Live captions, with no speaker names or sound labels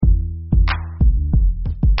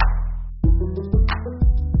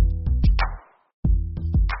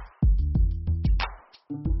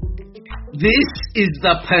This is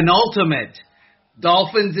the penultimate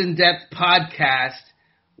Dolphins in Depth podcast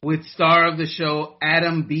with star of the show,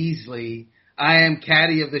 Adam Beasley. I am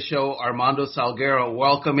caddy of the show, Armando Salguero.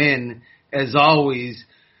 Welcome in, as always.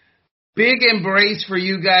 Big embrace for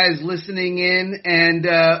you guys listening in, and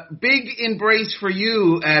big embrace for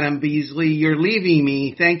you, Adam Beasley. You're leaving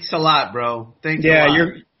me. Thanks a lot, bro. Thanks a lot.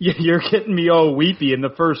 You're getting me all weepy in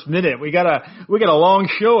the first minute. We got a long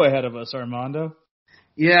show ahead of us, Armando.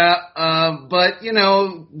 Yeah, but you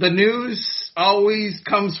know, the news always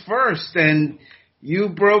comes first, and you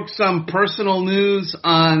broke some personal news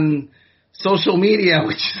on social media,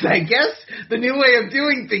 which is, I guess, the new way of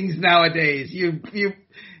doing things nowadays. You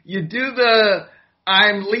do the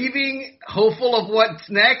I'm leaving, hopeful of what's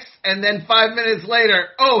next, and then 5 minutes later,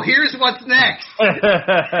 oh, here's what's next.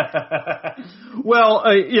 Well,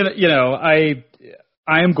 I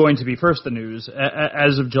am going to be first the news.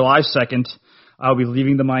 As of July 2nd, I'll be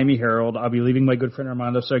leaving the Miami Herald. I'll be leaving my good friend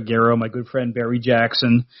Armando Salguero, my good friend Barry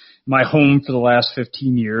Jackson, my home for the last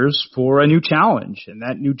 15 years for a new challenge. And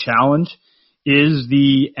that new challenge is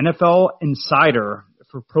the NFL Insider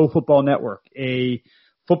for Pro Football Network, a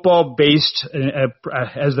football-based,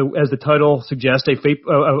 as the title suggests, a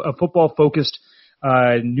football-focused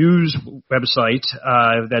news website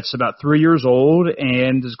that's about 3 years old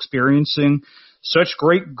and is experiencing such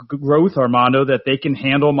great growth, Armando, that they can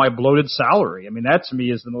handle my bloated salary. I mean, that to me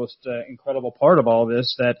is the most incredible part of all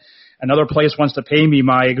this, that another place wants to pay me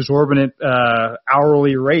my exorbitant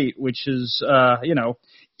hourly rate, which is,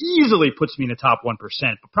 easily puts me in the top 1%,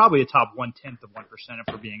 but probably a top 1/10 of 1% if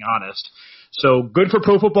we're being honest. So good for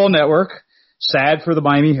Pro Football Network, sad for the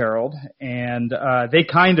Miami Herald, and they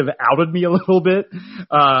kind of outed me a little bit.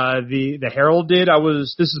 The Herald did.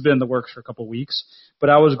 This has been in the works for a couple of weeks, but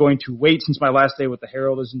I was going to wait, since my last day with the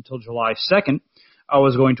Herald is until July 2nd. I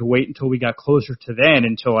was going to wait until we got closer to then,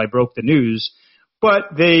 until I broke the news.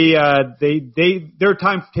 But their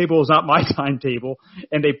timetable is not my timetable,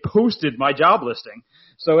 and they posted my job listing.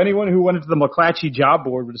 So anyone who went into the McClatchy job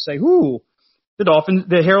board would say,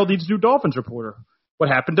 the Herald needs a new Dolphins reporter. What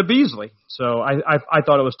happened to Beasley? So I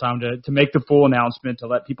thought it was time to make the full announcement, to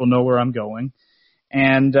let people know where I'm going.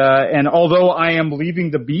 And although I am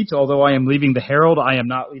leaving the beat, although I am leaving the Herald, I am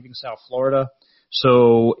not leaving South Florida.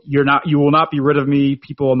 So you will not be rid of me.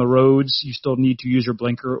 People on the roads, you still need to use your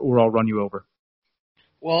blinker, or I'll run you over.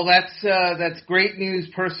 Well, that's great news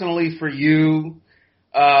personally for you.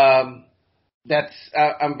 I'm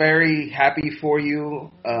very happy for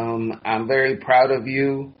you. I'm very proud of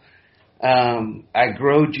you. I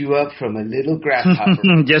growed you up from a little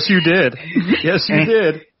grasshopper. Yes, you did. Yes, you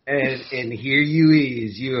did. And here you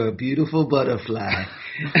is. You're a beautiful butterfly.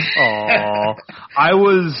 Aw. I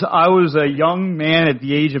was a young man at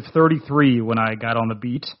the age of 33 when I got on the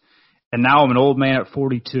beat, and now I'm an old man at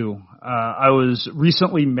 42. I was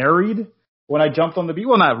recently married when I jumped on the beat.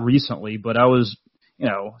 Well, not recently, but I was,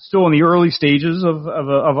 still in the early stages of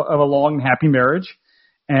a long, happy marriage.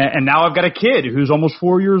 And now I've got a kid who's almost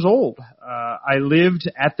 4 years old. I lived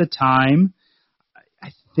at the time, I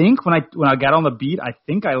think when I got on the beat, I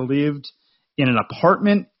think I lived in an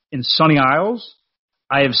apartment in Sunny Isles.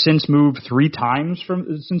 I have since moved 3 times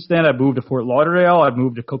since then. I moved to Fort Lauderdale. I've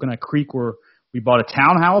moved to Coconut Creek, where we bought a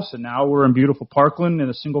townhouse, and now we're in beautiful Parkland in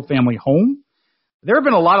a single-family home. There have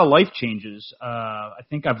been a lot of life changes. I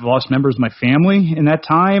think I've lost members of my family in that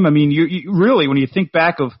time. I mean, you really, when you think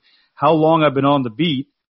back of how long I've been on the beat,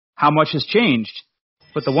 how much has changed.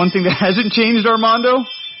 But the one thing that hasn't changed, Armando?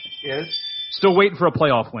 Yes? Still waiting for a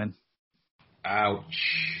playoff win. Ouch.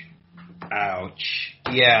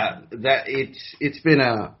 Yeah, it's been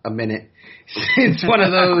a minute since one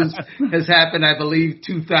of those has happened. I believe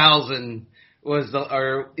 2000 is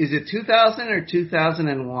it 2000 or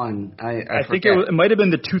 2001? I think it might have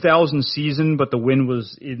been the 2000 season, but the win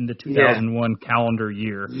was in the 2001 calendar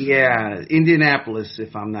year. Yeah, Indianapolis,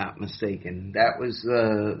 if I'm not mistaken. That was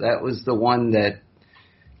the one that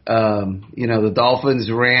the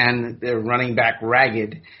Dolphins ran their running back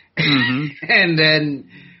ragged, and then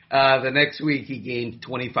the next week he gained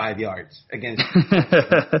 25 yards against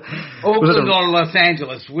Oakland or Los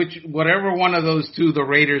Angeles, whatever one of those two the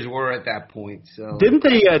Raiders were at that point. So didn't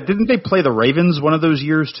they play the Ravens one of those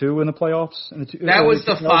years too in the playoffs? That was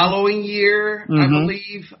the following year, I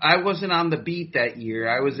believe. I wasn't on the beat that year.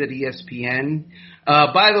 I was at ESPN.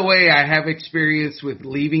 By the way, I have experience with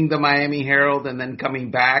leaving the Miami Herald and then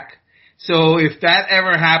coming back. So if that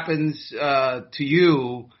ever happens to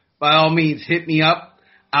you, by all means, hit me up.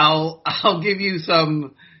 I'll give you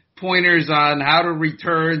some pointers on how to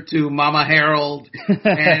return to Mama Herald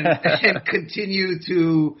and continue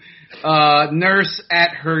to nurse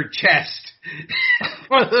at her chest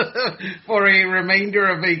for a remainder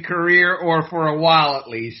of a career or for a while at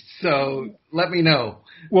least. So let me know.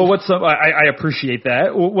 Well, I appreciate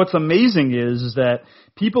that. What's amazing is that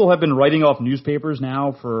people have been writing off newspapers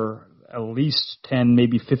now for at least 10,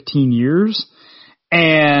 maybe 15 years.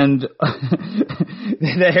 And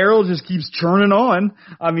the Herald just keeps churning on.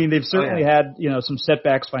 I mean, they've certainly had, some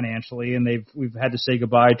setbacks financially, and we've had to say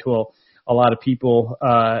goodbye to a lot of people,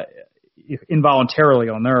 involuntarily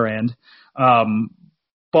on their end.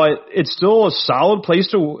 But it's still a solid place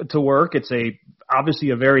to work. It's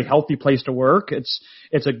obviously a very healthy place to work.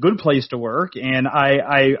 It's a good place to work. And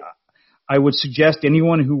I would suggest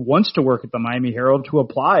anyone who wants to work at the Miami Herald to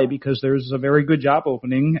apply, because there's a very good job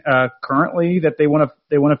opening currently that they want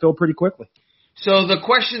to fill pretty quickly. So the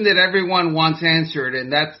question that everyone wants answered,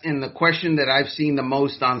 and the question that I've seen the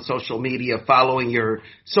most on social media following your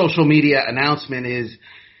social media announcement is,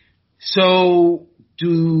 so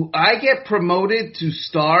do I get promoted to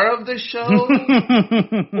star of the show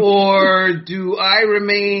or do I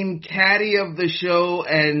remain caddy of the show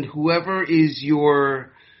and whoever is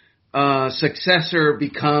your successor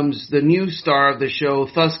becomes the new star of the show,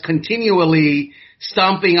 thus continually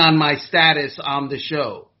stomping on my status on the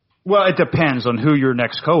show? Well, it depends on who your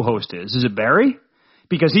next co-host is. Is it Barry?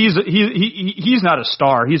 Because he's not a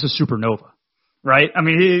star. He's a supernova, right? I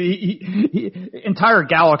mean, entire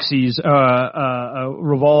galaxies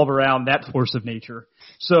revolve around that force of nature.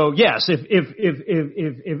 So yes,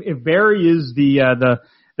 if Barry is the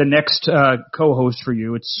next co-host for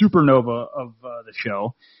you, it's supernova of the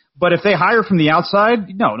show. But if they hire from the outside,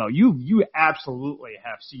 no, you absolutely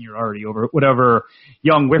have seniority over whatever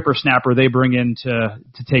young whippersnapper they bring in to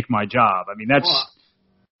take my job. I mean, that's. Well,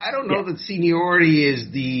 I don't know that seniority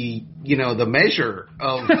is the measure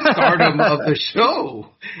of stardom of the show.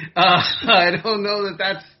 I don't know that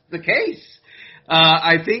that's the case.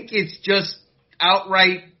 I think it's just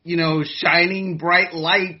outright, shining bright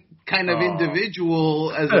light kind of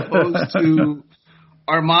individual as opposed to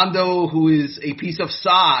Armando, who is a piece of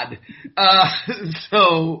sod.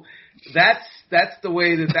 So that's the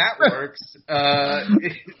way that works.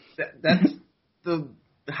 That's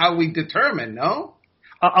how we determine, no?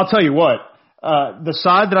 I'll tell you what. The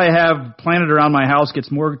sod that I have planted around my house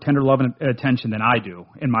gets more tender love and attention than I do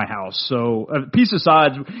in my house. So a piece of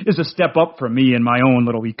sod is a step up for me in my own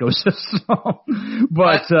little ecosystem.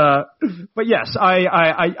 But yes,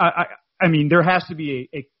 I mean, there has to be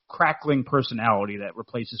a crackling personality that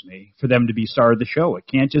replaces me for them to be star of the show. It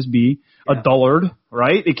can't just be a dullard,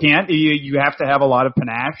 right? It can't. You have to have a lot of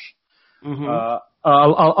panache, a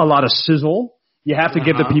lot of sizzle. You have to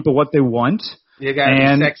give the people what they want. You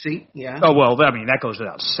gotta be sexy, yeah. Oh well, I mean that goes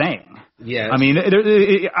without saying. Yes. I mean,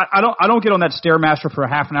 I don't get on that Stairmaster for a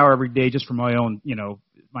half an hour every day just for my own,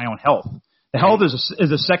 my own health. The health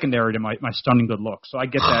is a secondary to my stunning good looks, so I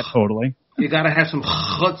get that totally. You gotta have some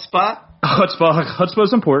chutzpah. Chutzpah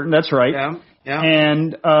is important. That's right. Yeah.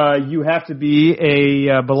 And you have to be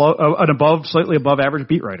slightly above average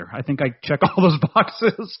beat writer. I think I check all those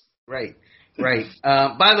boxes. Right.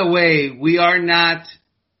 By the way, we are not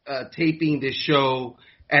taping this show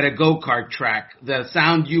at a go-kart track. The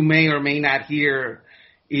sound you may or may not hear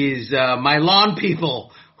is my lawn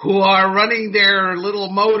people who are running their little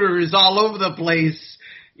motors all over the place,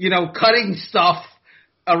 cutting stuff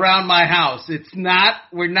around my house.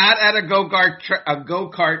 We're not at a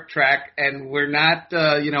go-kart track, and we're not,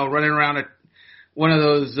 running around one of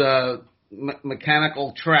those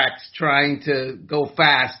mechanical tracks trying to go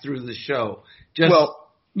fast through the show.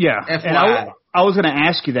 Yeah. FYI. And I was going to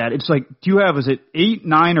ask you that. It's like, is it 8,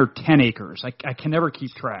 9, or 10 acres? I can never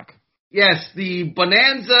keep track. Yes, the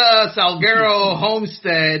Bonanza Salguero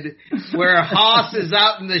homestead where Haas is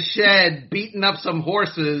out in the shed beating up some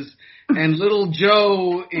horses and little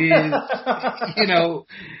Joe is,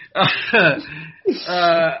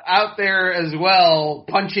 out there as well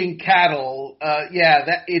punching cattle.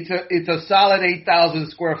 It's a solid 8,000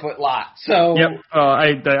 square foot lot. So yep,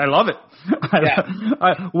 I love it. Yeah.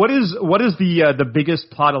 What is the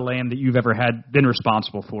biggest plot of land that you've ever been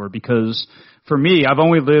responsible for? Because for me, I've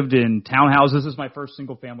only lived in townhouses. This is my first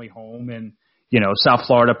single family home in, South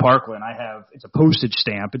Florida, Parkland. It's a postage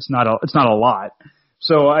stamp. It's not a lot.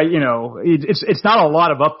 So it's not a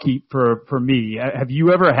lot of upkeep for me. Have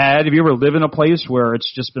you ever lived in a place where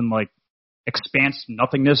it's just been like expanse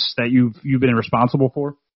nothingness that you've been responsible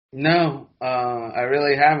for? No, I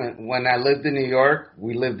really haven't. When I lived in New York,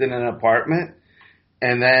 we lived in an apartment.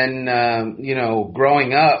 And then,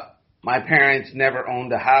 growing up, my parents never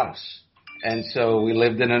owned a house. And so we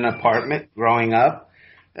lived in an apartment growing up.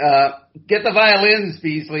 Get the violins,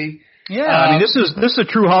 Beasley. Yeah, I mean, this is a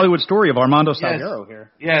true Hollywood story of Armando Salguero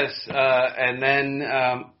here. Yes, and then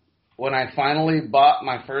when I finally bought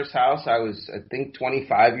my first house, I was, I think,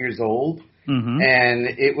 25 years old. Mm-hmm.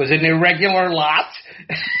 And it was an irregular lot.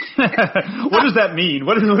 What does that mean?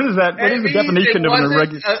 What is that? What is the definition of an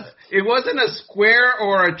irregular? It wasn't a square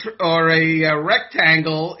or a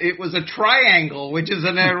rectangle. It was a triangle, which is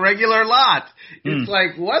an irregular lot. It's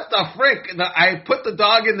like, what the frick? I put the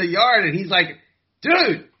dog in the yard, and he's like,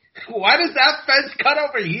 dude, why does that fence cut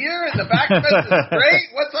over here and the back fence is straight?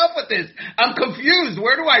 What's up with this? I'm confused.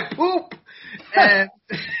 Where do I poop?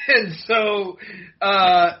 And so,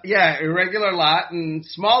 irregular lot and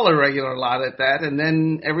small irregular lot at that. And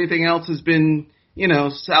then everything else has been,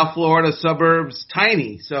 South Florida suburbs,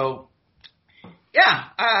 tiny. So,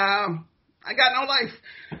 I got no life.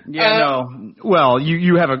 Yeah, no. Well,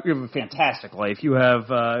 you have a fantastic life. You have,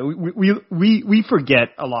 we forget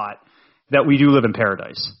a lot that we do live in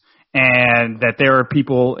paradise. And that there are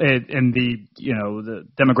people in the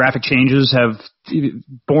demographic changes have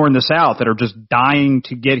born the South that are just dying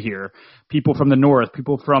to get here. People from the North,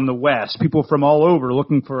 people from the West, people from all over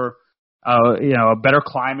looking for, a better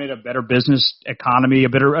climate, a better business economy, a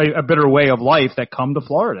better way of life that come to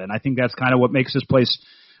Florida. And I think that's kind of what makes this place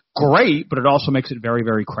great, but it also makes it very,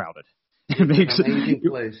 very crowded. It makes an amazing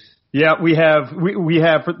place. Yeah, we have,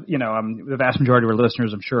 the vast majority of our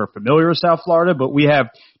listeners, I'm sure, are familiar with South Florida, but we have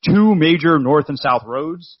two major north and south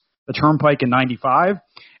roads, the Turnpike and 95.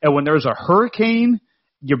 And when there's a hurricane,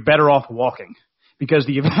 you're better off walking because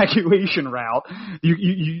the evacuation route,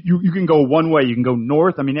 you can go one way. You can go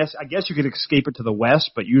north. I mean, I guess you could escape it to the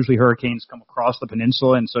west, but usually hurricanes come across the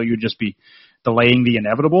peninsula, and so you'd just be delaying the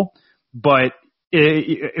inevitable. But,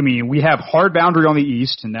 we have hard boundary on the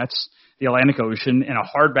east, and that's the Atlantic Ocean, and a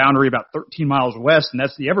hard boundary about 13 miles west, and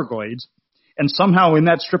that's the Everglades. And somehow in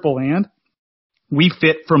that strip of land, we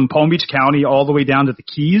fit from Palm Beach County all the way down to the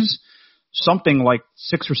Keys, something like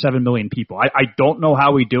 6 or 7 million people. I don't know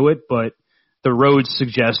how we do it, but the roads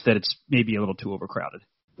suggest that it's maybe a little too overcrowded.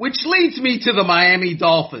 Which leads me to the Miami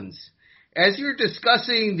Dolphins. As you're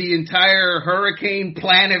discussing the entire hurricane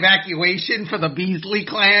plan evacuation for the Beasley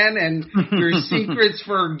clan and your secrets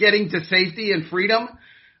for getting to safety and freedom,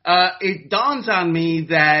 it dawns on me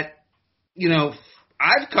that,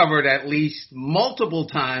 I've covered at least multiple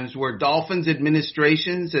times where Dolphins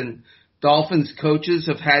administrations and Dolphins coaches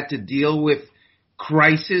have had to deal with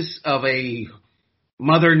crisis of a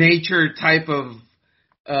Mother Nature type of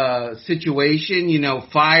situation,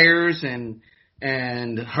 fires and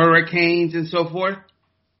hurricanes and so forth.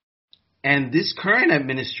 And this current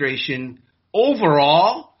administration,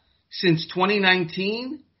 overall, since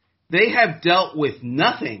 2019, they have dealt with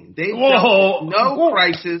nothing. They've dealt with no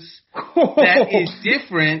crisis that is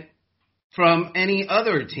different from any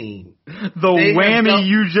other team. The whammy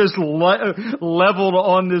you just leveled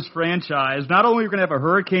on this franchise. Not only are we going to have a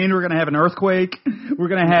hurricane, we're going to have an earthquake. We're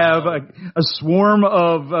going to have a swarm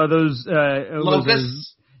of those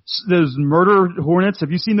locusts. Those murder hornets.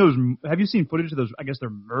 Have you seen those? Have you seen footage of those? I guess they're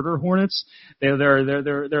murder hornets.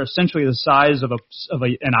 They're essentially the size of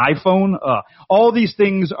an iPhone. All these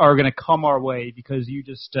things are going to come our way because you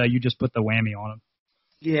just put the whammy on them.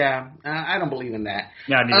 Yeah, I don't believe in that.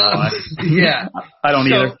 Yeah, neither do I. Yeah, I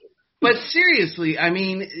don't either. But seriously, I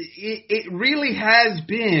mean, it really has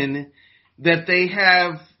been that they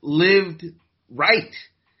have lived right.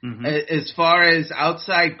 Mm-hmm. As far as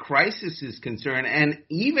outside crisis is concerned. And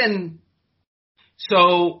even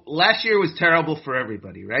so, last year was terrible for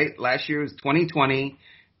everybody, right? Last year was 2020.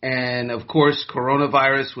 And of course,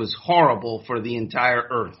 coronavirus was horrible for the entire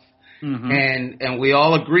earth. Mm-hmm. And we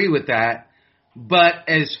all agree with that. But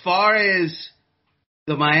as far as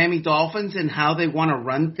the Miami Dolphins and how they want to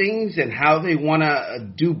run things and how they want to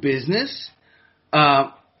do business,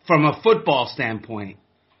 from a football standpoint,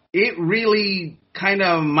 it really kind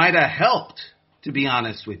of might have helped, to be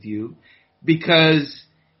honest with you, because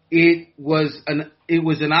it was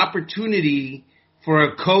an opportunity for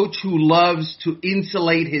a coach who loves to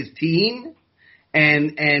insulate his team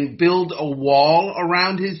and build a wall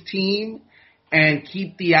around his team and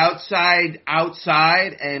keep the outside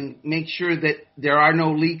and make sure that there are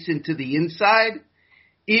no leaks into the inside.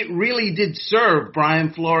 It really did serve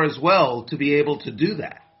Brian Flores well to be able to do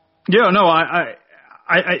that. Yeah, no,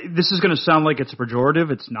 this is going to sound like it's a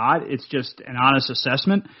pejorative. It's not. It's just an honest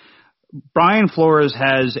assessment. Brian Flores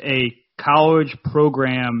has a college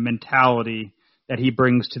program mentality that he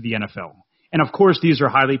brings to the NFL. And of course, these are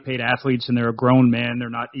highly paid athletes and they're grown men. They're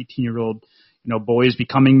not 18-year-old, boys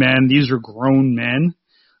becoming men. These are grown men.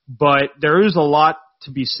 But there is a lot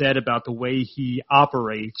to be said about the way he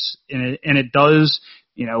operates, and it does,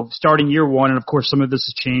 starting year one, and of course some of this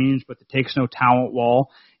has changed, but it takes no talent wall.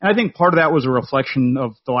 And I think part of that was a reflection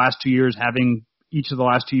of the last 2 years having each of the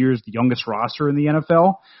last 2 years the youngest roster in the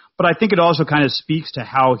NFL. But I think it also kind of speaks to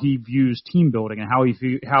how he views team building and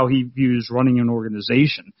how he views running an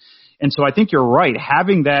organization. And so I think you're right.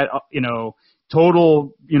 Having that,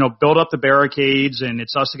 total, build up the barricades and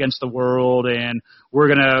it's us against the world and we're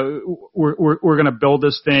gonna build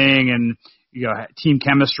this thing and team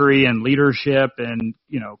chemistry and leadership and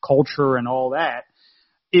culture and all that.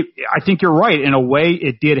 I think you're right. In a way,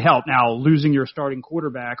 it did help. Now, losing your starting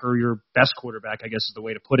quarterback or your best quarterback, I guess is the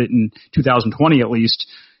way to put it, in 2020 at least.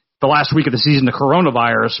 The last week of the season, the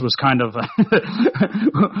coronavirus was kind of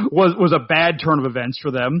was a bad turn of events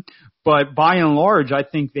for them. But by and large, I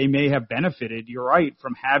think they may have benefited. You're right,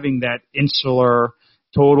 from having that insular,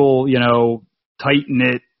 total,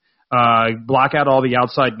 tight-knit, block out all the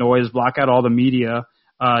outside noise, block out all the media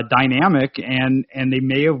dynamic, and they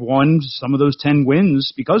may have won some of those 10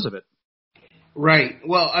 wins because of it. Right.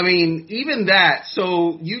 Well, I mean, even that.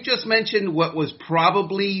 So you just mentioned what was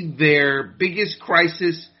probably their biggest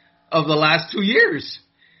crisis of the last 2 years.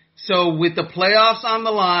 So with the playoffs on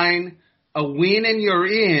the line, a win and you're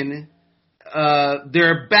in,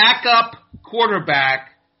 their backup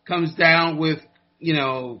quarterback comes down with,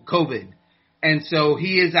 COVID. And so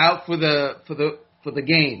he is out for the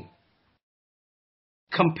game.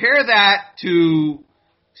 Compare that to,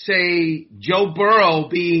 say, Joe Burrow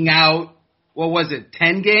being out,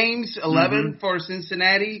 10 games, 11 for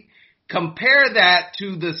Cincinnati? Compare that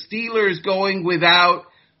to the Steelers going without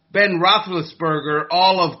Ben Roethlisberger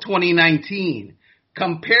all of 2019.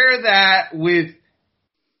 Compare that with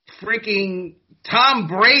freaking Tom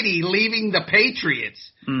Brady leaving the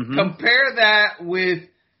Patriots. Compare that with,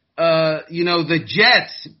 the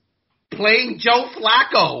Jets playing Joe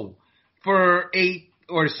Flacco for 8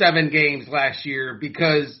 or 7 games last year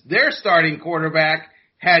because their starting quarterback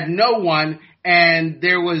had no one, and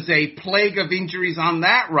there was a plague of injuries on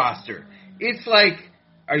that roster. It's like,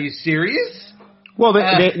 are you serious? Well,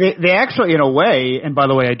 they actually, in a way, and by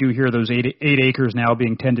the way, I do hear those 8 acres now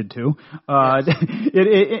being tended to.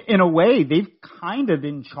 In a way, they've kind of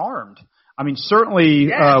been charmed. I mean,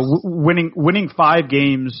 certainly, winning 5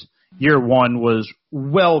 games year one was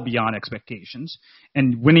well beyond expectations,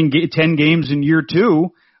 and winning 10 games in year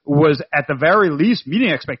 2 was at the very least meeting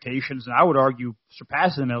expectations, and I would argue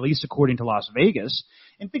surpassing them, at least according to Las Vegas.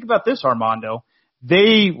 And think about this, Armando.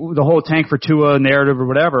 The whole tank for Tua narrative or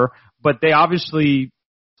whatever, but they obviously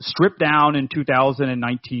stripped down in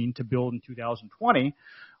 2019 to build in 2020.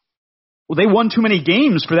 Well, they won too many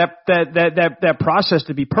games for that process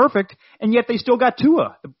to be perfect, and yet they still got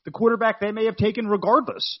Tua, the quarterback they may have taken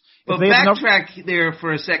regardless. But backtrack there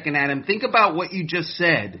for a second, Adam. Think about what you just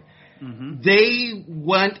said. They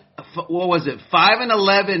went,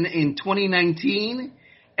 5-11 in 2019,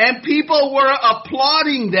 and people were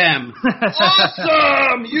applauding them.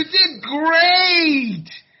 Awesome! You did great!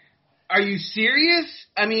 Are you serious?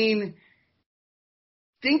 I mean,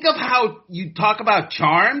 think of how you talk about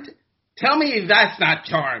charmed. Tell me if that's not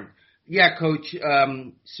charmed. Yeah, Coach,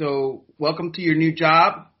 so welcome to your new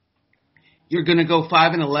job. You're going to go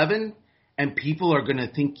 5-11, and people are going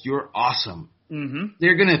to think you're awesome.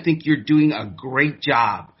 They're going to think you're doing a great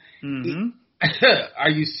job. Are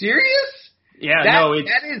you serious? Yeah,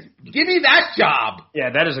 that is, give me that job.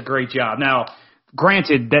 Yeah, that is a great job. Now,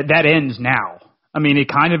 granted, that ends now. I mean, it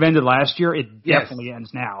kind of ended last year. It definitely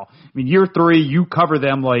ends now. I mean, year 3, you cover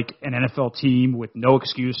them like an NFL team with no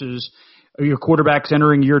excuses. Your quarterback's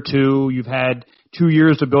entering year 2. You've had 2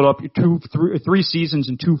 years to build up, 3 seasons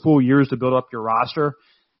and 2 full years to build up your roster.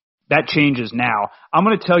 That changes now. I'm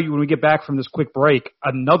going to tell you when we get back from this quick break,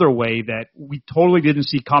 another way that we totally didn't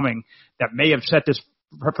see coming that may have set this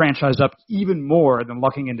franchise up even more than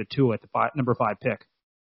lucking into Tua at the number 5 pick.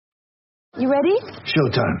 You ready?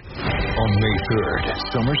 Showtime. On May 3rd,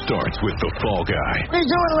 summer starts with The Fall Guy. What are you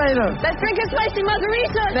doing later? Let's drink a spicy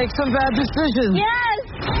margarita. Make some bad decisions. Yes!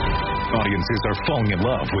 Audiences are falling in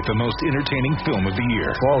love with the most entertaining film of the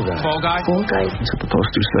year. Fall Guy. Fall Guy? Fall Guy. That's what the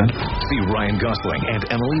poster said. See Ryan Gosling and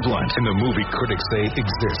Emily Blunt in the movie critics say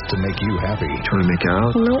exists to make you happy. Trying to make it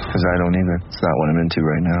out? Nope. Because I don't either. It's not what I'm into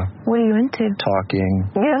right now. What are you into? Talking.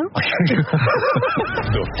 Yeah.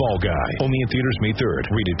 The Fall Guy. Only in theaters May 3rd.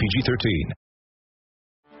 Rated PG-13.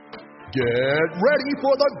 Get ready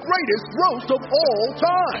for the greatest roast of all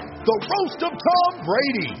time, the Roast of Tom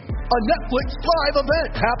Brady, a Netflix live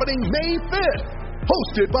event happening May 5th.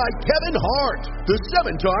 hosted by Kevin Hart. The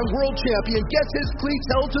 7-time world champion gets his cleats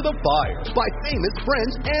held to the fire by famous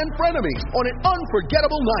friends and frenemies on an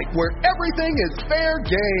unforgettable night where everything is fair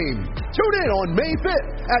game. Tune in on May 5th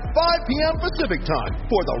at 5 p.m. Pacific time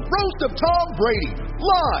for the Roast of Tom Brady,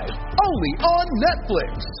 live only on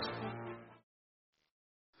Netflix.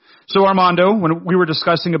 So, Armando, when we were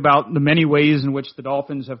discussing about the many ways in which the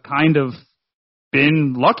Dolphins have kind of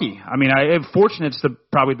been lucky. I mean, fortunate's the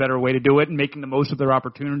probably better way to do it, and making the most of their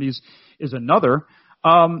opportunities is another.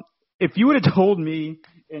 If you would have told me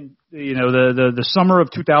in the summer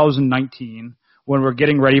of 2019, when we're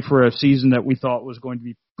getting ready for a season that we thought was going to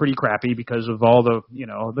be pretty crappy because of all the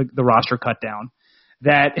roster cut down,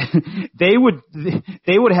 that they would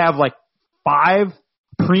have like 5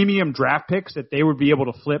 premium draft picks that they would be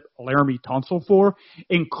able to flip Laremy Tunsil for,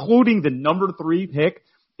 including the number 3 pick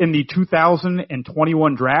in the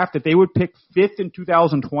 2021 draft, that they would pick 5th in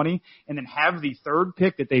 2020 and then have the 3rd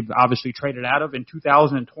pick that they've obviously traded out of in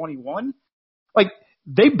 2021. Like,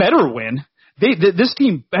 they better win. This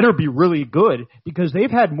team better be really good, because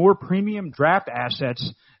they've had more premium draft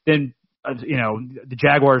assets than the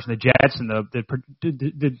Jaguars and the Jets and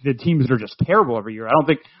the teams that are just terrible every year. I don't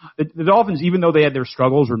think the Dolphins, even though they had their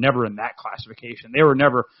struggles, were never in that classification. They were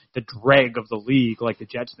never the dreg of the league like the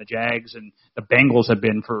Jets and the Jags and the Bengals have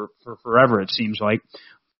been for forever, it seems like.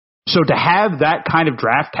 So to have that kind of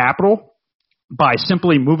draft capital by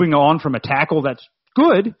simply moving on from a tackle that's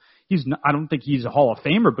good, I don't think he's a Hall of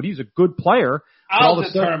Famer, but he's a good player. I'll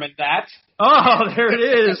determine that. Oh, there it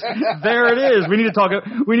is. There it is. We need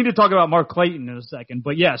to talk about Mark Clayton in a second.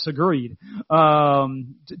 But yes, agreed.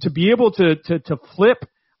 To be able to flip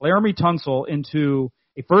Laremy Tunsil into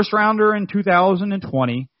a first rounder in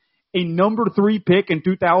 2020, a number 3 pick in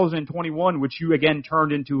 2021, which you again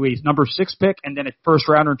turned into a number 6 pick, and then a first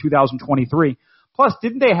rounder in 2023. Plus,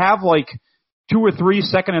 didn't they have like 2 or 3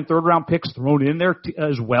 second and third round picks thrown in there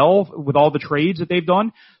as well with all the trades that they've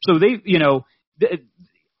done? So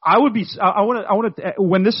I want to,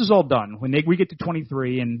 when this is all done, when we get to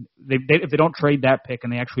 23 and if they don't trade that pick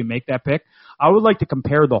and they actually make that pick, I would like to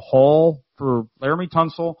compare the haul for Laremy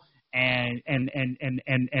Tunsil and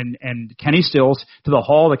Kenny Stills to the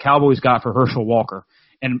haul the Cowboys got for Herschel Walker.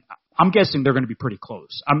 And I'm guessing they're going to be pretty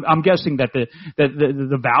close. I'm guessing that the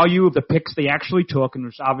value of the picks they actually took, and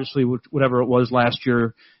there's obviously whatever it was last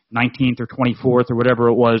year, 19th or 24th or whatever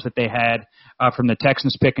it was that they had from the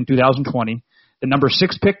Texans pick in 2020, the number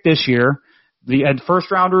 6 pick this year, the first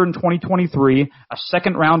rounder in 2023, a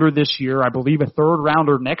second rounder this year, I believe a third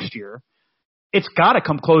rounder next year. It's got to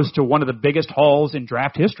come close to one of the biggest hauls in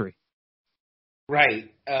draft history.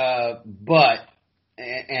 Right. I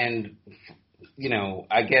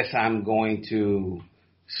guess I'm going to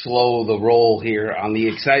slow the roll here on the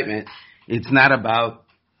excitement. It's not about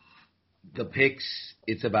the picks.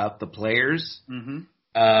 It's about the players. Mm-hmm.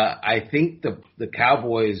 I think the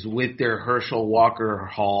Cowboys, with their Herschel Walker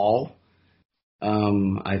haul,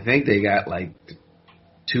 I think they got like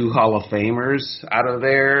 2 Hall of Famers out of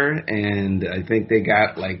there, and I think they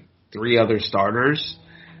got like 3 other starters,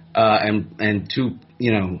 and 2,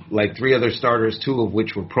 3 other starters, 2 of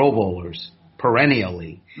which were Pro Bowlers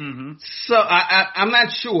perennially. Mm-hmm. So I'm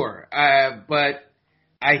not sure, but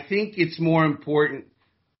I think it's more important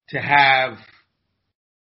to have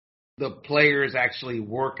the players actually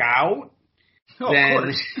work out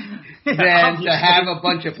than to have a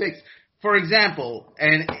bunch of picks. For example,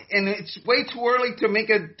 and it's way too early to make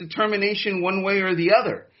a determination one way or the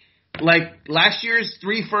other. Like last year's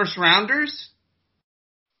 3 first rounders,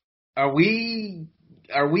 are we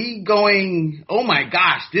going, oh my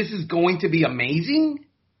gosh, this is going to be amazing?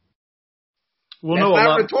 We'll That's know not a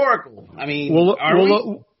lot. Rhetorical. I mean,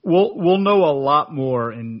 we'll know a lot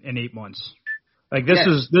more in 8 months. Like this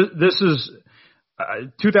is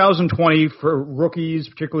 2020 for rookies,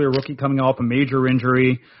 particularly a rookie coming off a major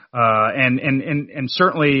injury, and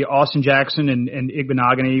certainly Austin Jackson and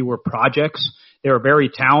Igbinoghene were projects. They were very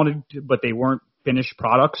talented, but they weren't finished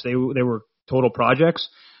products. They were total projects.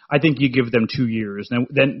 I think you give them 2 years,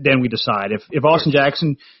 then we decide. If Austin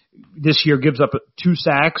Jackson this year gives up 2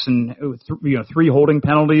 sacks and 3 holding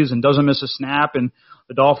penalties and doesn't miss a snap, and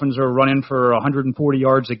the Dolphins are running for 140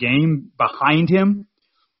 yards a game behind him,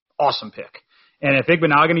 awesome pick. And if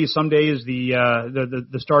Igbinoghene someday is the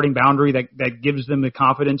starting boundary that gives them the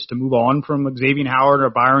confidence to move on from Xavier Howard or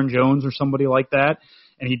Byron Jones or somebody like that,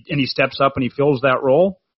 and he steps up and he fills that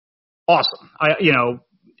role, awesome.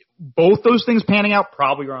 Both those things panning out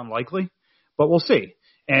probably are unlikely, but we'll see.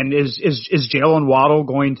 And is Jalen Waddle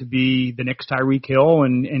going to be the next Tyreek Hill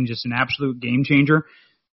and just an absolute game changer?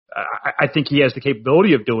 I think he has the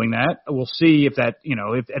capability of doing that. We'll see if that,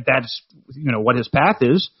 if that's, what his path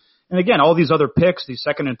is. And again, all these other picks, these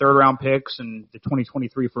second and third round picks and the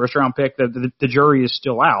 2023 first round pick, the jury is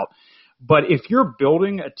still out. But if you're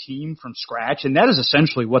building a team from scratch, and that is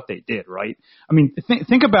essentially what they did, right? I mean,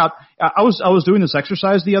 think about, I was doing this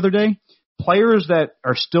exercise the other day. Players that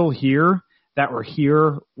are still here, that were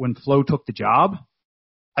here when Flo took the job,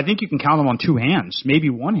 I think you can count them on two hands, maybe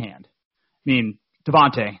one hand. I mean,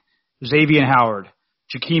 Devontae, Xavier Howard,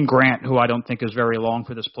 Jakeem Grant, who I don't think is very long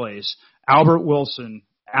for this place, Albert Wilson,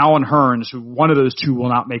 Alan Hearns, who one of those two will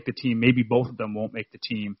not make the team. Maybe both of them won't make the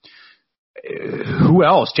team. Who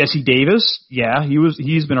else? Jesse Davis? Yeah,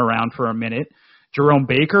 he's been around for a minute. Jerome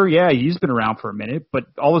Baker? Yeah, he's been around for a minute. But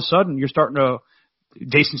all of a sudden, you're starting to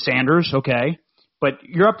Jason Sanders, okay. But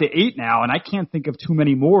you're up to 8 now, and I can't think of too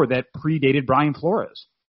many more that predated Brian Flores.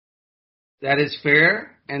 That is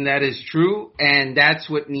fair, and that is true, and that's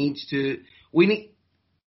what needs to – we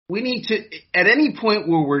need to – at any point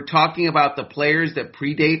where we're talking about the players that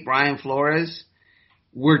predate Brian Flores,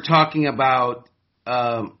 we're talking about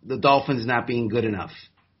the Dolphins not being good enough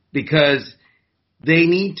because they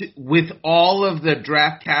need to – with all of the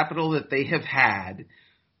draft capital that they have had,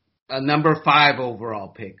 a number 5 overall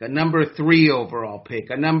pick, a number 3 overall pick,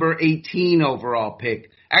 a number 18 overall pick,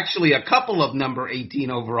 actually a couple of number 18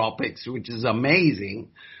 overall picks, which is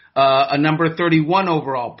amazing, a number 31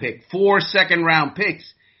 overall pick, 4 second-round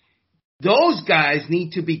picks. Those guys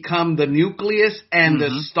need to become the nucleus and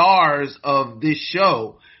the stars of this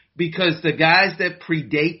show because the guys that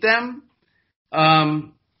predate them,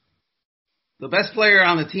 the best player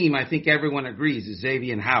on the team, I think everyone agrees, is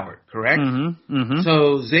Xavier Howard, correct?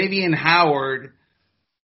 So Xavier Howard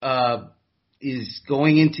is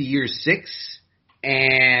going into year 6,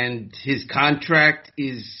 and his contract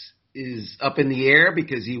is up in the air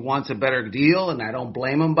because he wants a better deal, and I don't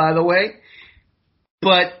blame him, by the way.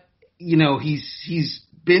 But he's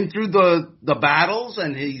been through the battles,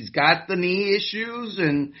 and he's got the knee issues,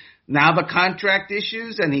 and now the contract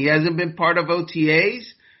issues, and he hasn't been part of OTAs.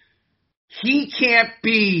 He can't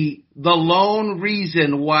be the lone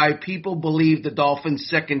reason why people believe the Dolphins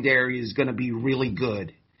secondary is going to be really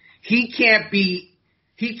good. He can't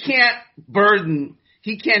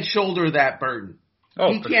shoulder that burden.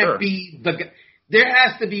 Oh, he can't be there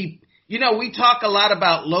has to be, we talk a lot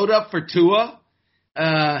about load up for Tua.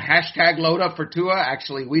 Hashtag load up for Tua.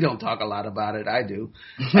 Actually, we don't talk a lot about it. I do.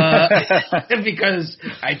 Because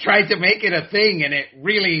I tried to make it a thing and it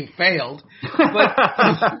really failed.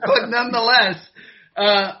 But nonetheless,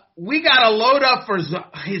 we got to load up for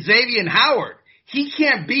Xavier Howard. He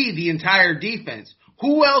can't be the entire defense.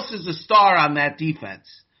 Who else is a star on that defense?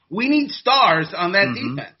 We need stars on that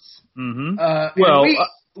defense.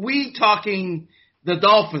 We talking the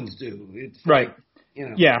Dolphins do. It's right.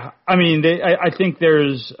 Yeah, I mean, I think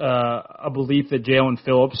there's a belief that Jalen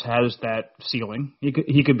Phillips has that ceiling.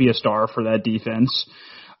 He could be a star for that defense.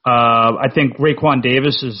 I think Raekwon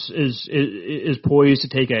Davis is poised to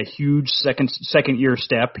take a huge second year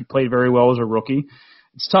step. He played very well as a rookie.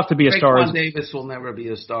 It's tough to be a star. Raekwon Davis will never be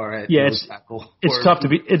a star at tackle. It's tough to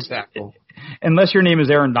be. Tackle. Unless your name is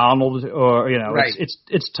Aaron Donald, or right.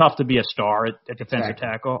 It's tough to be a star at defensive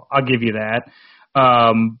tackle. I'll give you that.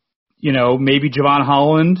 Maybe Javon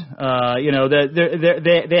Holland.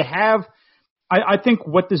 They have. I think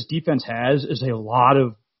what this defense has is a lot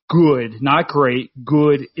of good, not great,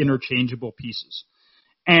 good interchangeable pieces,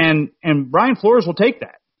 and Brian Flores will take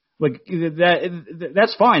that. Like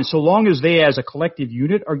that's fine so long as they, as a collective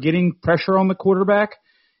unit, are getting pressure on the quarterback.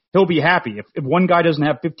 He'll be happy. If one guy doesn't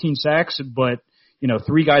have 15 sacks, but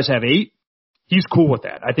 3 guys have 8. He's cool with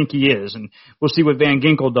that. I think he is, and we'll see what Van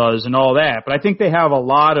Ginkel does and all that. But I think they have a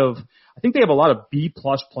lot of B+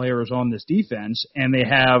 players on this defense, and they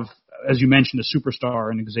have, as you mentioned, a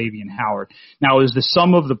superstar in Xavier Howard. Now, is the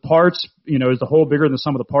sum of the parts, is the whole bigger than the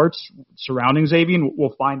sum of the parts surrounding Xavier?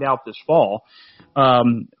 We'll find out this fall.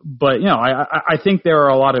 But I think there are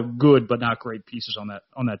a lot of good but not great pieces on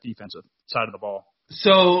that defensive side of the ball.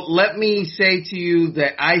 So let me say to you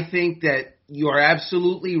that I think that you are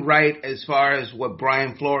absolutely right as far as what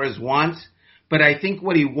Brian Flores wants, but I think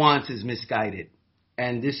what he wants is misguided.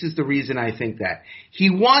 And this is the reason I think that. He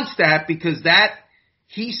wants that because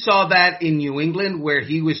he saw that in New England where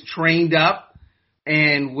he was trained up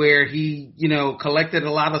and where he, collected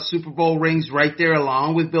a lot of Super Bowl rings right there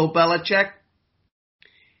along with Bill Belichick.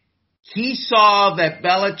 He saw that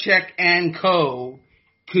Belichick and co.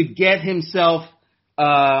 could get himself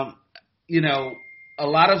a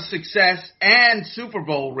lot of success and Super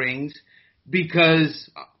Bowl rings because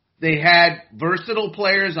they had versatile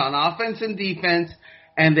players on offense and defense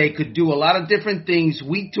and they could do a lot of different things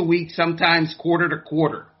week to week, sometimes quarter to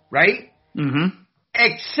quarter, right? Mm-hmm.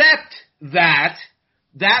 Except that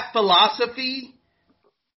philosophy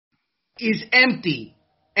is empty.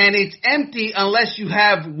 And it's empty unless you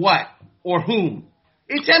have what or whom?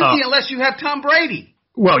 It's empty unless you have Tom Brady.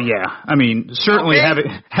 Well, yeah. I mean, certainly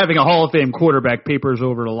having a Hall of Fame quarterback papers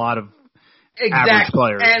over a lot of average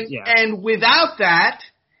players. And without that,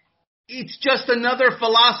 it's just another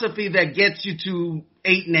philosophy that gets you to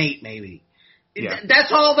 8-8 maybe. Yeah.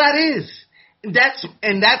 That's all that is.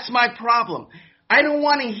 That's my problem. I don't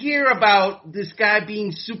want to hear about this guy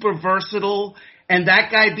being super versatile and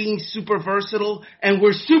that guy being super versatile, and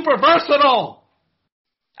we're super versatile.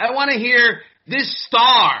 I want to hear this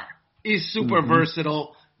star is super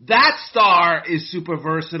versatile. That star is super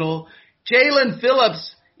versatile. Jalen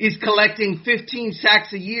Phillips is collecting 15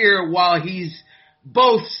 sacks a year while he's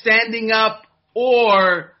both standing up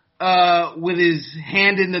or with his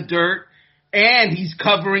hand in the dirt, and he's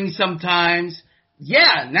covering sometimes.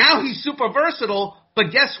 Yeah, now he's super versatile,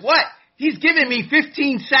 but guess what? He's giving me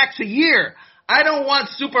 15 sacks a year. I don't want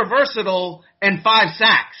super versatile and 5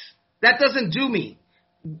 sacks. That doesn't do me.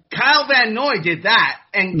 Kyle Van Noy did that,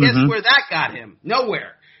 and guess where that got him?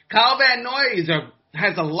 Nowhere. Kyle Van Noy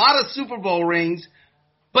has a lot of Super Bowl rings,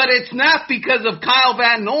 but it's not because of Kyle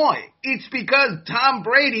Van Noy. It's because Tom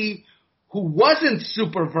Brady, who wasn't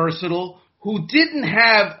super versatile, who didn't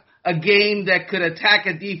have a game that could attack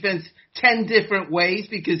a defense 10 different ways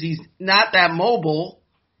because he's not that mobile,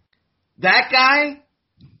 that guy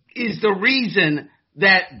is the reason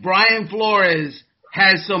that Brian Flores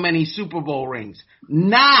has so many Super Bowl rings.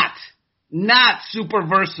 Not super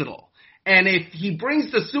versatile. And if he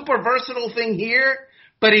brings the super versatile thing here,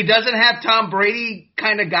 but he doesn't have Tom Brady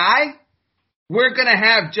kind of guy, we're going to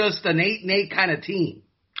have just an 8-8 kind of team.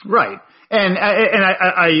 Right. And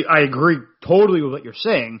I agree totally with what you're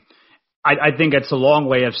saying. I think it's a long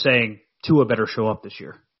way of saying Tua better show up this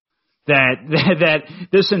year. That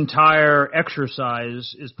this entire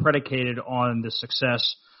exercise is predicated on the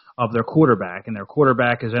success of their quarterback, and their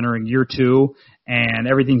quarterback is entering year 2, and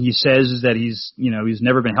everything he says is that he's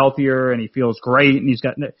never been healthier and he feels great, and he's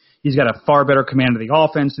got a far better command of the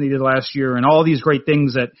offense than he did last year, and all these great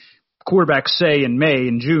things that quarterbacks say in May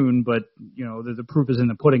and June, but the proof is in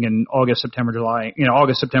the pudding in August, September, July,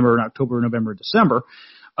 August, September, and October, November, December.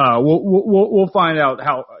 We'll find out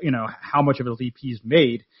how much of a leap he's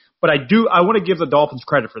made. But I want to give the Dolphins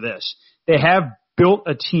credit for this. They have built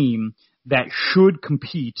a team that should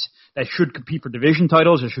compete for division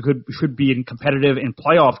titles. It should be competitive in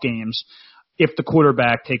playoff games if the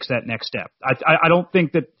quarterback takes that next step. I don't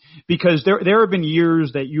think that, because there have been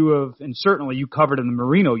years that you have, and certainly you covered in the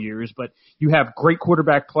Marino years, but you have great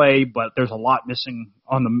quarterback play, but there's a lot missing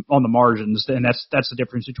on the margins, and that's the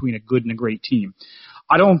difference between a good and a great team.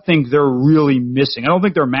 I don't think they're really missing. I don't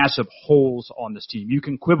think there are massive holes on this team. You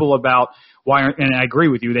can quibble about why, and I agree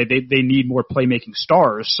with you. They need more playmaking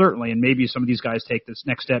stars, certainly, and maybe some of these guys take this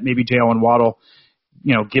next step. Maybe Jalen Waddle,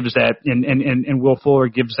 gives that, and Will Fuller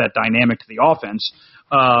gives that dynamic to the offense.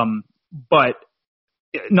 But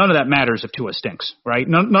none of that matters if Tua stinks, right?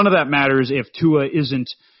 None of that matters if Tua isn't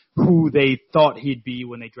who they thought he'd be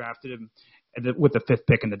when they drafted him with the 5th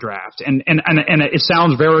pick in the draft. And it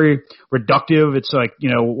sounds very reductive. It's like,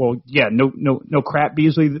 no crap,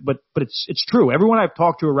 Beasley, but it's true. Everyone I've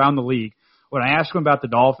talked to around the league, when I ask them about the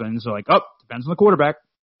Dolphins, they're like, depends on the quarterback.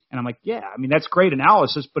 And I'm like, yeah, I mean, that's great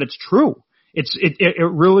analysis, but it's true. It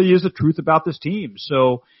really is the truth about this team.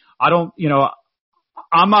 So I'm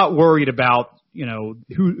not worried about,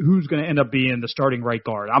 who's going to end up being the starting right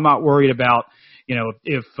guard. I'm not worried about,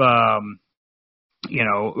 if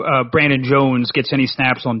Brandon Jones gets any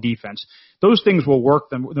snaps on defense. Those things will work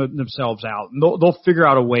themselves out. And they'll figure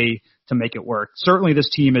out a way to make it work. Certainly this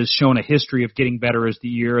team has shown a history of getting better as the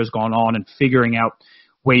year has gone on and figuring out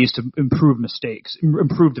ways to improve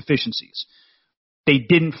deficiencies. They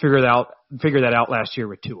didn't figure that out last year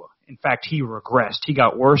with Tua. In fact, he regressed. He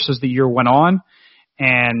got worse as the year went on.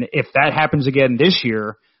 And if that happens again this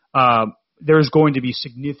year, there's going to be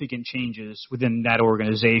significant changes within that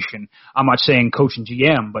organization. I'm not saying coach and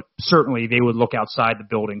GM, but certainly they would look outside the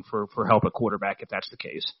building for help at quarterback if that's the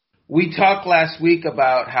case. We talked last week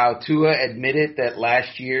about how Tua admitted that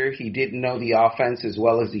last year he didn't know the offense as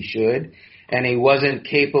well as he should, and he wasn't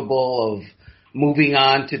capable of moving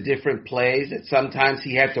on to different plays, that sometimes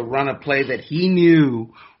he had to run a play that he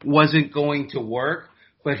knew wasn't going to work,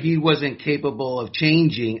 but he wasn't capable of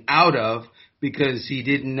changing out of because he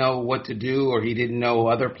didn't know what to do or he didn't know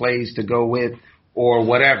other plays to go with or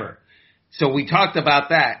whatever. So we talked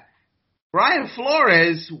about that. Brian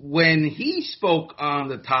Flores, when he spoke on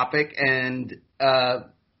the topic and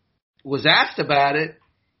was asked about it,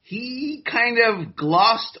 he kind of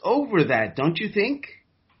glossed over that, don't you think?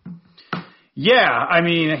 Yeah, I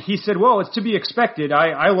mean, he said, well, it's to be expected.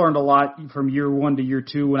 I learned a lot from year 1 to year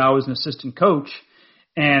 2 when I was an assistant coach.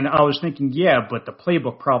 And I was thinking, yeah, but the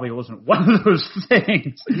playbook probably wasn't one of those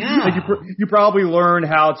things. Yeah. Like you probably learned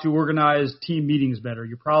how to organize team meetings better.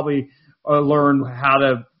 You probably learned how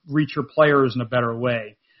to reach your players in a better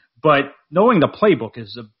way. But knowing the playbook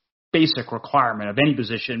is a basic requirement of any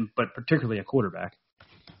position, but particularly a quarterback.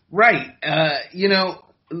 Right.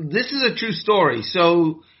 This is a true story.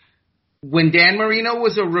 So when Dan Marino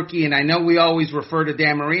was a rookie, and I know we always refer to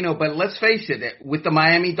Dan Marino, but let's face it, with the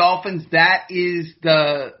Miami Dolphins, that is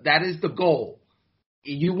the goal.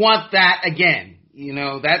 You want that again.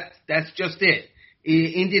 That's just it.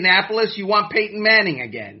 In Indianapolis, you want Peyton Manning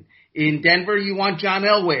again. In Denver, you want John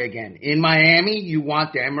Elway again. In Miami, you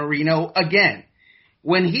want Dan Marino again.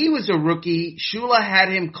 When he was a rookie, Shula had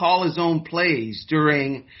him call his own plays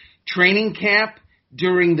during training camp,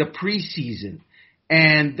 during the preseason.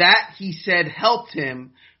 And that, he said, helped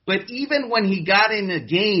him. But even when he got in a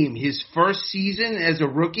game, his first season as a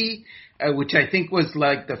rookie, which I think was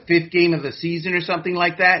like the 5th game of the season or something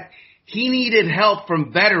like that, he needed help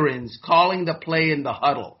from veterans calling the play in the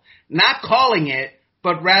huddle. Not calling it,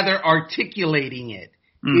 but rather articulating it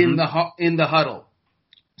in the huddle.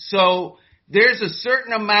 So there's a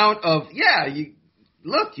certain amount of, you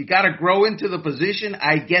got to grow into the position.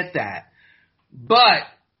 I get that. But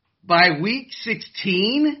by week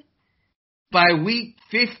 16, by week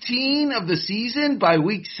 15 of the season, by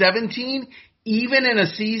week 17, even in a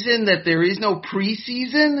season that there is no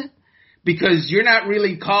preseason, because you're not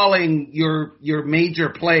really calling your major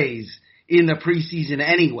plays in the preseason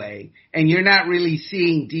anyway, and you're not really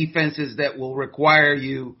seeing defenses that will require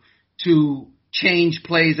you to change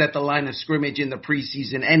plays at the line of scrimmage in the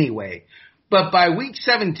preseason anyway. But by week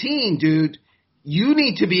 17, dude, you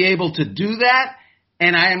need to be able to do that.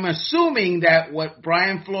 And I am assuming that what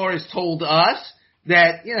Brian Flores told us,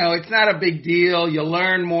 that, it's not a big deal. You'll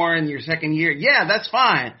learn more in your second year. Yeah, that's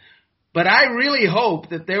fine. But I really hope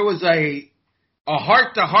that there was a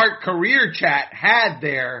heart-to-heart career chat had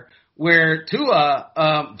there where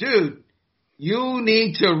Tua, dude, you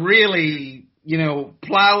need to really,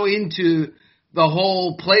 plow into the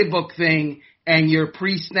whole playbook thing and your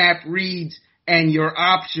pre-snap reads and your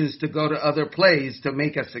options to go to other plays to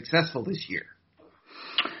make us successful this year.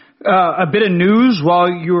 A bit of news while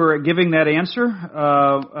you were giving that answer.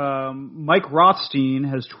 Mike Rothstein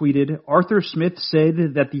has tweeted, Arthur Smith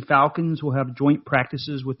said that the Falcons will have joint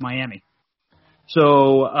practices with Miami.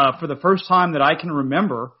 So for the first time that I can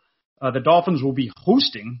remember, the Dolphins will be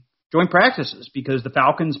hosting joint practices because the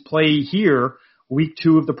Falcons play here week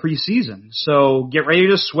 2 of the preseason. So get ready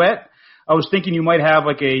to sweat. I was thinking you might have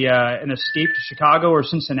like an escape to Chicago or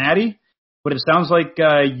Cincinnati, but it sounds like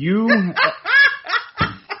you...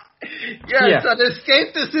 Yes, an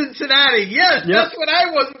escape to Cincinnati. Yes, That's what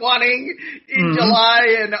I was wanting in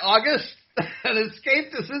July and August. An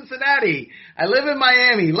escape to Cincinnati. I live in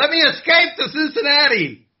Miami. Let me escape to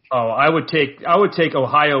Cincinnati. Oh, I would take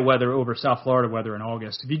Ohio weather over South Florida weather in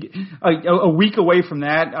August. If you a week away from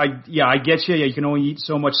that, I get you. You can only eat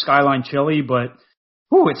so much Skyline chili, but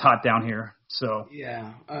it's hot down here. So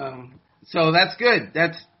yeah, so that's good.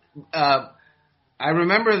 That's I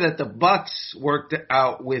remember that the Bucks worked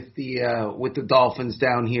out with the Dolphins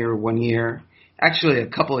down here one year, actually a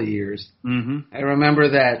couple of years. Mm-hmm. I remember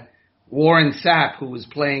that Warren Sapp, who was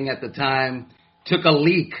playing at the time, took a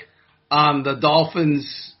leak on the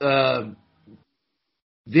Dolphins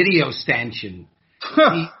video stanchion.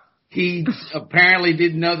 He apparently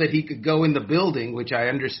didn't know that he could go in the building, which I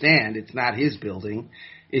understand. It's not his building.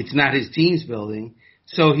 It's not his team's building.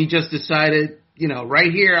 So he just decided,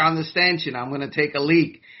 right here on the stanchion, I'm going to take a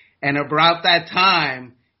leak. And about that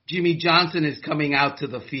time, Jimmy Johnson is coming out to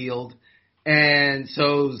the field. And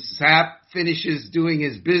so Sapp finishes doing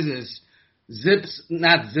his business,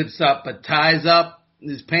 not zips up, but ties up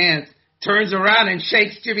his pants, turns around and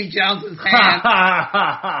shakes Jimmy Johnson's hand.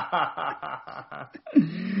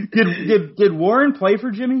 Did Warren play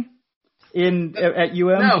for Jimmy at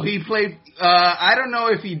UM? No, he played. I don't know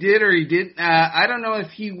if he did or he didn't. I don't know if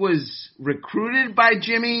he was recruited by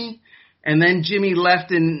Jimmy, and then Jimmy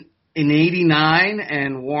left in '89,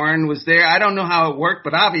 and Warren was there. I don't know how it worked,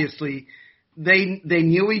 but obviously they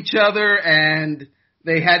knew each other and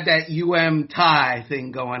they had that UM tie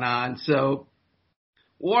thing going on. So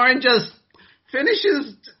Warren just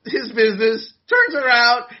finishes his business, turns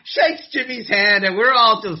around, shakes Jimmy's hand, and we're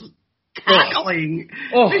all just cackling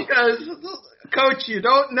because Coach, you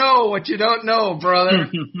don't know what you don't know, brother.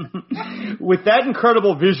 With that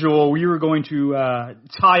incredible visual, we were going to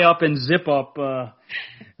tie up and zip up the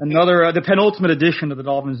penultimate edition of the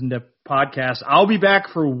Dolphins in Depth podcast. I'll be back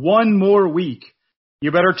for one more week.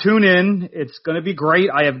 You better tune in. It's going to be great.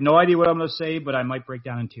 I have no idea what I'm going to say, but I might break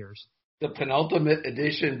down in tears. The penultimate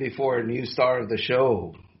edition before a new star of the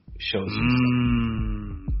show shows.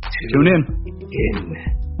 Tune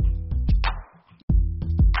in.